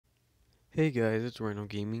Hey guys, it's Rhino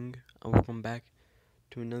Gaming, and welcome back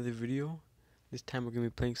to another video. This time we're going to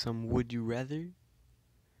be playing some Would You Rather.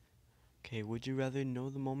 Okay, would you rather know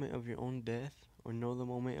the moment of your own death, or know the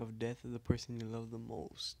moment of death of the person you love the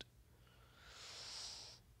most?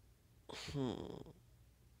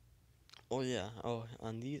 Oh yeah,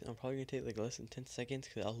 on these I'm probably going to take like less than 10 seconds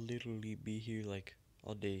because I'll literally be here like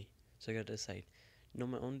all day. So I got to decide. Know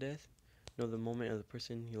my own death, know the moment of the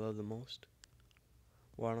person you love the most.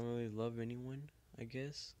 Well, I don't really love anyone, I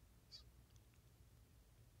guess.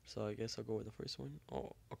 So I guess I'll go with the first one.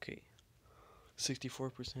 Oh, okay.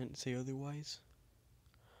 64% say otherwise.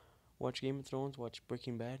 Watch Game of Thrones, watch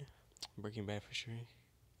Breaking Bad. Breaking Bad for sure.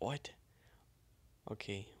 What?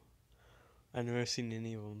 Okay. I've never seen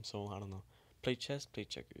any of them, so I don't know. Play chess, play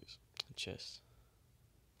checkers. Chess.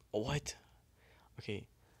 What? Okay.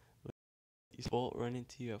 Let Bolt run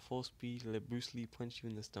into you at full speed, let Bruce Lee punch you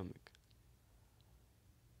in the stomach.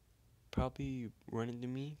 Probably run into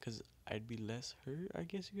me, because I'd be less hurt, I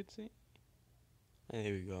guess you could say. And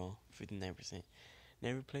there we go. 59%.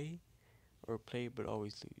 Never play, or play but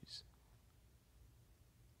always lose.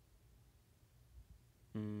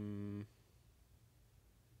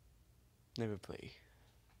 Never play.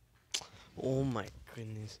 Oh my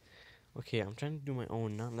goodness. Okay, I'm trying to do my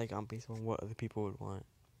own, not like I'm based on what other people would want.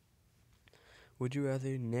 Would you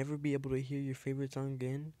rather never be able to hear your favorite song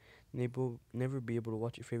again, never be able to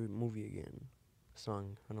watch your favorite movie again?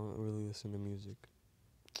 Song. I don't really listen to music.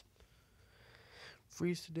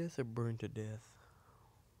 Freeze to death or burn to death?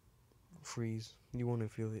 Freeze. You want to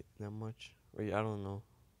feel it that much? Or I don't know.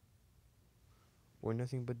 Wear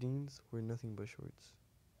nothing but jeans, wear nothing but shorts.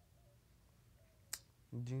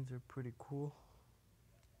 Jeans are pretty cool.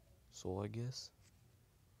 So I guess.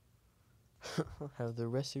 Have the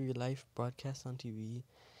rest of your life broadcast on TV.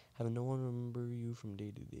 Have no one remember you from day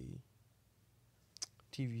to day.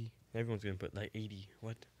 TV. Everyone's gonna put like 80.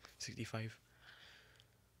 What? 65.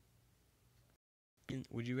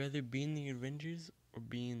 Would you rather be in the Avengers or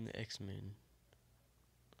be in the X-Men?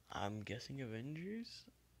 I'm guessing Avengers?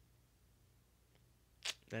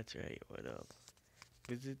 That's right. What up?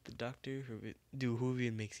 Visit the doctor or dude, who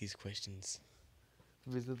even makes these questions?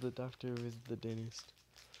 Visit the doctor or visit the dentist?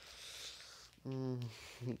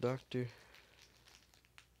 Doctor.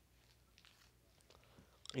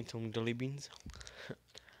 You told me jelly beans?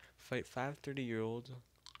 Fight 5 30-year-olds.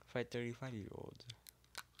 Fight 35-year-olds.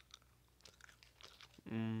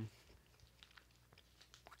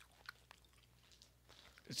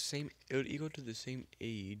 It's the same. It would equal to the same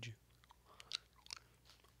age.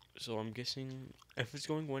 So I'm guessing if it's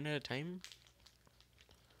going one at a time,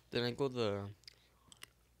 then I go the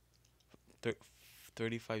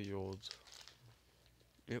 35-year-olds.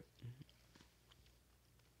 Yep.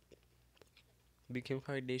 Be Kim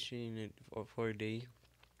Kardashian for a day,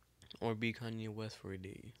 or be Kanye West for a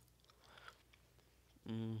day.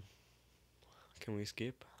 Can we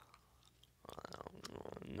skip?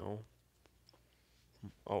 No.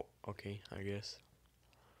 Oh, okay. I guess.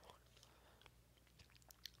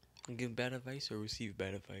 Give bad advice or receive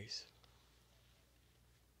bad advice.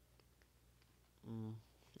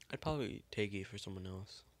 I'd probably take it for someone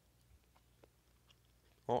else.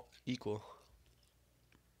 Oh, equal.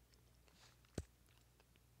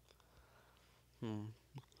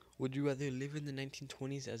 Would you rather live in the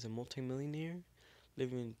 1920s as a multimillionaire,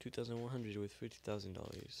 live in 2100 with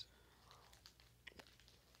 $50,000?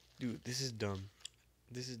 Dude, this is dumb.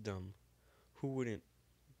 This is dumb. Who wouldn't?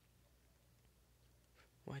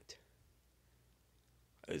 What?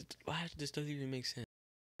 Why? This doesn't even make sense.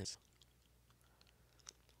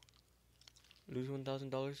 Lose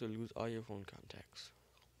 $1,000 or lose all your phone contacts?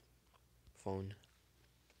 Phone.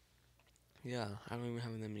 Yeah, I don't even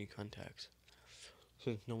have that many contacts.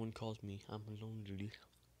 Since no one calls me, I'm alone, dude.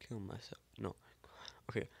 Kill myself. No.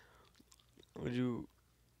 Okay. Would you?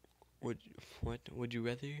 Would what? Would you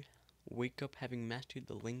rather wake up having mastered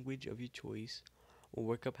the language of your choice, or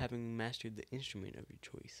wake up having mastered the instrument of your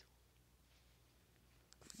choice?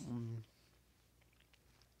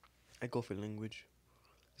 I go for language.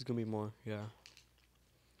 It's gonna be more, yeah.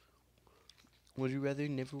 Would you rather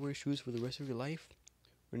never wear shoes for the rest of your life,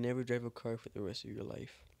 or never drive a car for the rest of your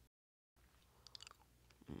life?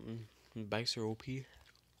 Bikes are OP.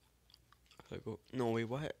 I go. No wait,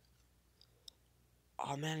 what?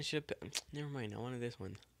 Oh man, I should. Never mind. I wanted this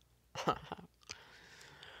one.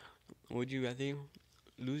 Would you rather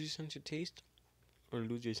lose your sense of taste or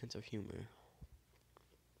lose your sense of humor?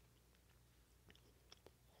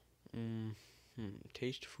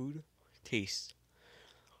 Taste food? Taste.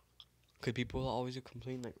 Cause people always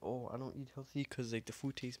complain like, oh, I don't eat healthy cause like the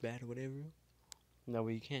food tastes bad or whatever. That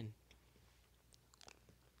way you can.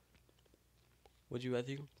 Would you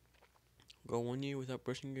rather go 1 year without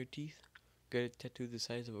brushing your teeth? Get a tattoo the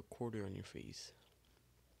size of a quarter on your face.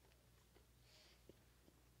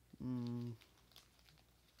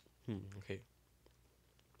 Okay.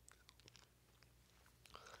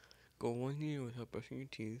 Go 1 year without brushing your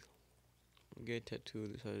teeth. Get a tattoo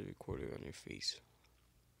the size of a quarter on your face.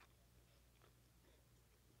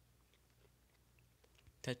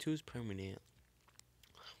 Tattoo is permanent.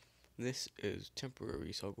 This is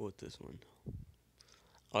temporary, so I'll go with this one.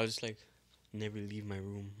 I'll just like never leave my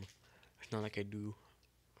room. It's not like I do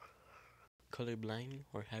colorblind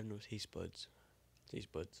or have no taste buds.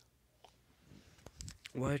 Taste buds.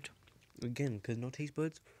 What? Again, because no taste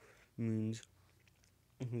buds means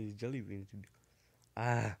jelly beans.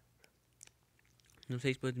 Ah. No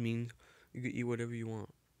taste buds means you could eat whatever you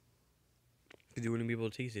want. Because you wouldn't be able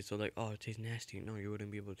to taste it. So like, oh, it tastes nasty. No, you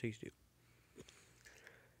wouldn't be able to taste it.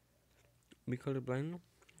 Be colorblind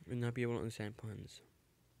and not be able to understand puns.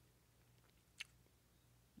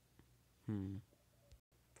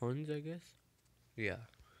 Puns, I guess? Yeah.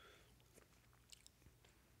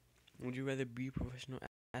 Would you rather be a professional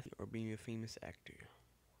athlete or being a famous actor?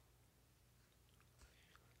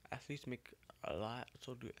 Athletes make a lot,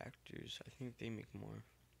 so do actors. I think they make more.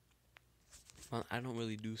 Well, I don't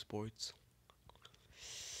really do sports.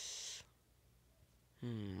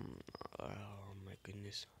 Oh my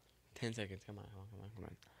goodness. 10 seconds. Come on.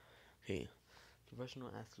 Okay. Professional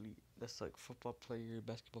athlete. That's like football player,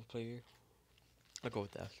 basketball player. I'll go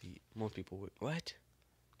with the athlete. Most people would. What?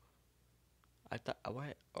 I thought.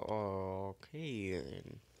 What? Okay.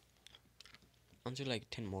 Answer like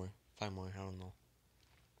 10 more. 5 more. I don't know.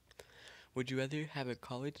 Would you rather have a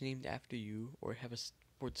college named after you or have a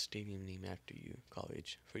sports stadium named after you?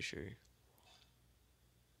 College, for sure.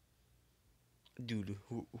 Dude,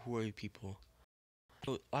 who are you people?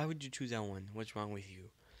 So why would you choose that one? What's wrong with you?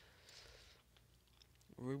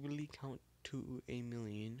 Verbally count to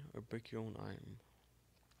 1,000,000 or break your own arm.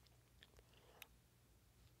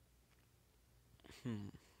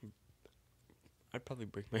 I'd probably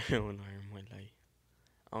break my own arm. Why lie?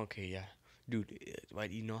 Okay, yeah, dude. Why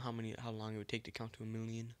do you know how long it would take to count to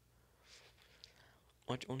 1,000,000?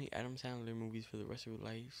 Watch only Adam Sandler movies for the rest of your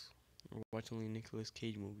life, or watch only Nicolas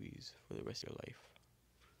Cage movies for the rest of your life.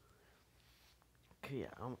 Okay,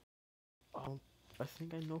 yeah, I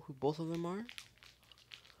think I know who both of them are.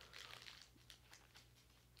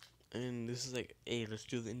 And this is like, hey, let's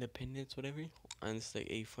do the Independence, whatever. And it's like,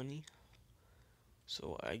 hey, funny.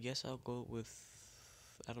 So I guess I'll go with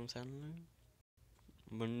Adam Sandler.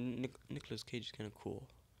 But Nicolas Cage is kind of cool.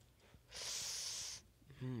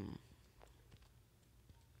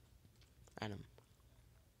 Adam.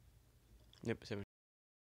 Yep, 70.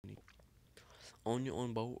 Own your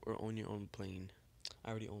own boat or own your own plane?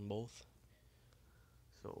 I already own both.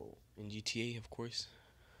 So, in GTA, of course.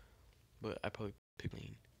 But I probably pick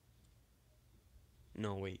plane.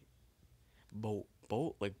 No, wait. Boat?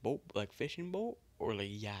 Boat? Like fishing boat? Or like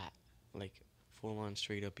yacht? Like full on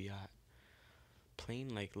straight up yacht? Plane?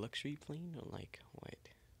 Like luxury plane? Or like what?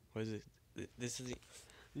 What is it? This is it.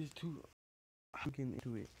 These two. I'm getting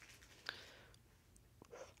into it.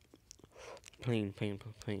 Plane.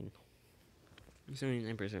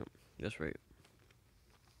 79%. That's right.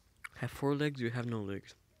 Have 4 legs or have no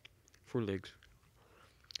legs? 4 legs.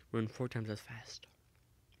 Run 4 times as fast.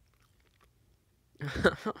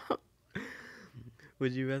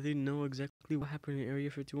 Would you rather know exactly what happened in Area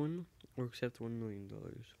 51 or accept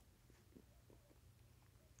 $1,000,000?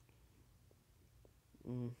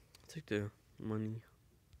 Take the money.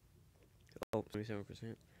 Oh,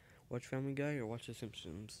 27%. Watch Family Guy or watch The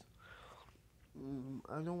Simpsons?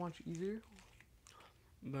 I don't watch either.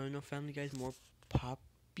 But I know Family Guy is more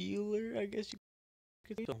popular, I guess you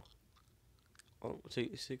could say so. Oh,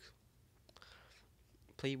 say 6.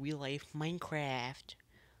 Play real life Minecraft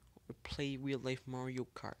or play real life Mario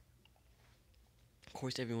Kart. Of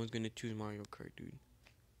course, everyone's gonna choose Mario Kart, dude.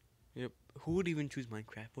 Yep. Who would even choose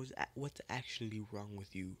Minecraft? What's actually wrong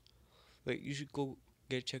with you? Like, you should go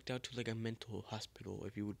get checked out to like a mental hospital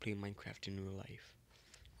if you would play Minecraft in real life.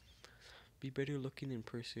 Be better looking in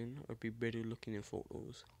person or be better looking in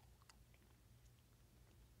photos?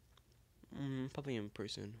 Probably in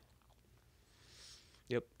person.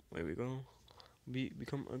 Yep, there we go.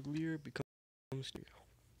 Become uglier, become skinnier.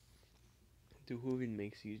 Dude, who even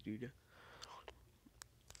makes these, dude?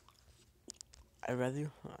 I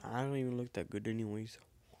don't even look that good anyways.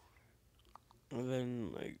 And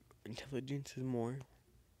then, like, intelligence is more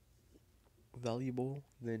valuable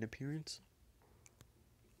than appearance.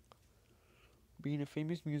 Being a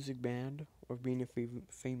famous music band or being a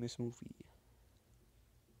famous movie?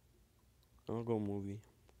 I'll go movie.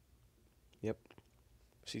 Yep.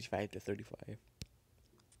 65 to 35.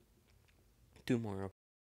 Two more.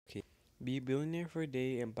 Okay. Be a billionaire for a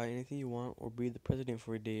day and buy anything you want, or be the president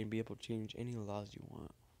for a day and be able to change any laws you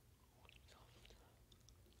want.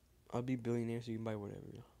 I'll be billionaire so you can buy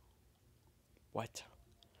whatever. What?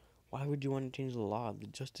 Why would you want to change the law? The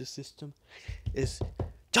justice system is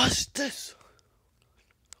justice!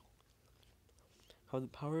 How the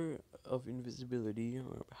power of invisibility,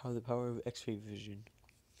 or how the power of X-ray vision.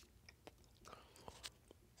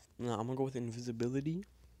 No, I'm gonna go with invisibility.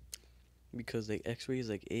 Because like X-ray is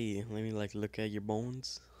like, hey, let me like look at your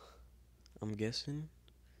bones. I'm guessing.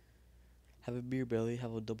 Have a beer belly,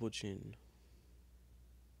 have a double chin.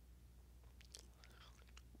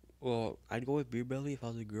 Well, I'd go with beer belly if I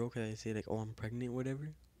was a girl, cause I'd say like, oh, I'm pregnant,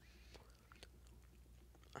 whatever.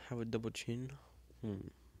 Have a double chin.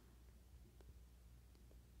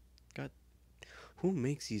 God, who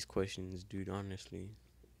makes these questions, dude? Honestly,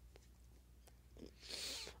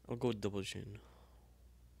 I'll go double chin.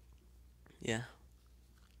 Yeah.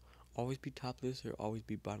 Always be topless or always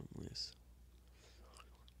be bottomless.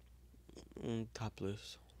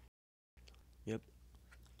 Topless. Yep.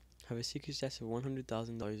 Have a secret stash of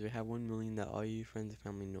 $100,000 or have 1 million that all your friends and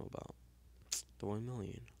family know about. The 1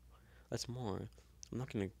 million. That's more. I'm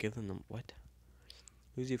not gonna give them what?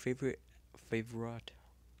 Who's your favorite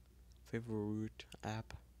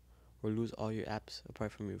app? Or lose all your apps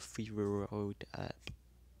apart from your favorite app.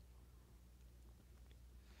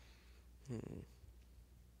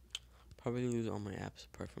 Probably lose all my apps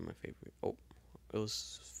apart from my favorite. Oh, it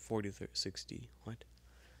was 40, 30, 60. What?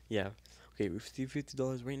 Yeah. Okay, receive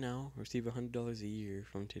 $50 right now. Receive $100 a year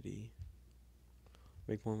from today.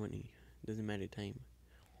 Make more money. Doesn't matter time.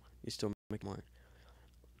 You still make more.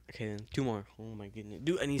 Okay, then 2 more. Oh my goodness.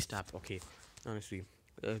 Dude, I need to stop. Okay, honestly.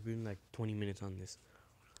 I've been like 20 minutes on this.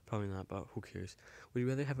 Probably not, but who cares? Would you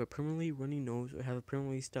rather have a permanently runny nose or have a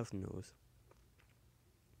permanently stuffed nose?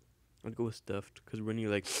 I'd go with stuffed, because runny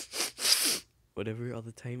like whatever all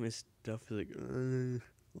the time is stuffed like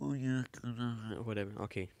oh yeah, whatever.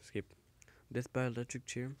 Okay, skip. Death by electric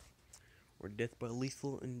chair or death by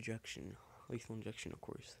lethal injection? Lethal injection, of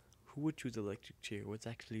course. Who would choose electric chair? What's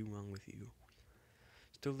actually wrong with you?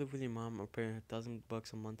 Still live with your mom or pay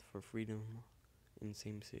 $1,000 a month for freedom in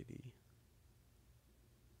same city?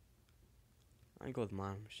 I go with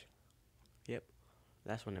moms. Yep,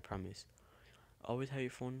 that's one I promise. Always have your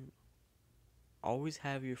phone. Always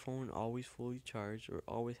have your phone always fully charged, or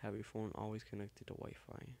always have your phone always connected to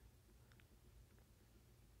Wi-Fi.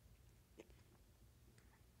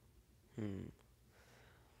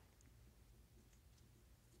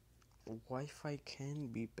 Wi-Fi can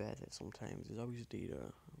be bad at sometimes. There's always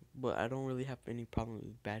data, but I don't really have any problem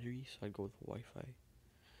with battery, so I'd go with Wi-Fi.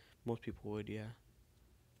 Most people would, yeah.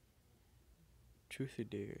 Truth or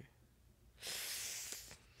dare?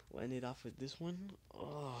 We'll end it off with this one.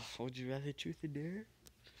 Oh, would you rather truth or dare?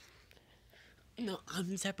 No, I'm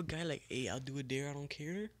the type of guy like, hey, I'll do a dare, I don't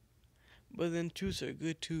care. But then truths are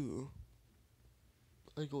good too.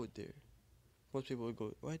 I go with dare. Most people would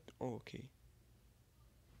go, what? Oh, okay.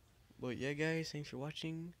 But yeah, guys, thanks for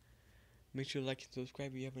watching. Make sure to like and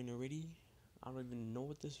subscribe if you haven't already. I don't even know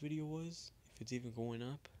what this video was, if it's even going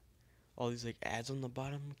up. All these like ads on the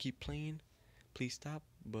bottom keep playing. Please stop.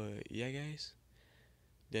 But yeah, guys,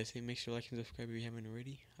 did I say make sure to like and subscribe if you haven't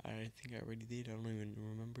already? I think I already did. I don't even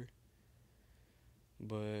remember.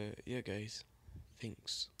 But yeah, guys,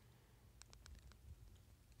 thanks.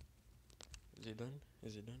 Is it done?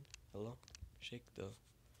 Is it done? Hello? Shake the.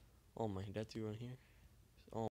 Oh my, that's you on here.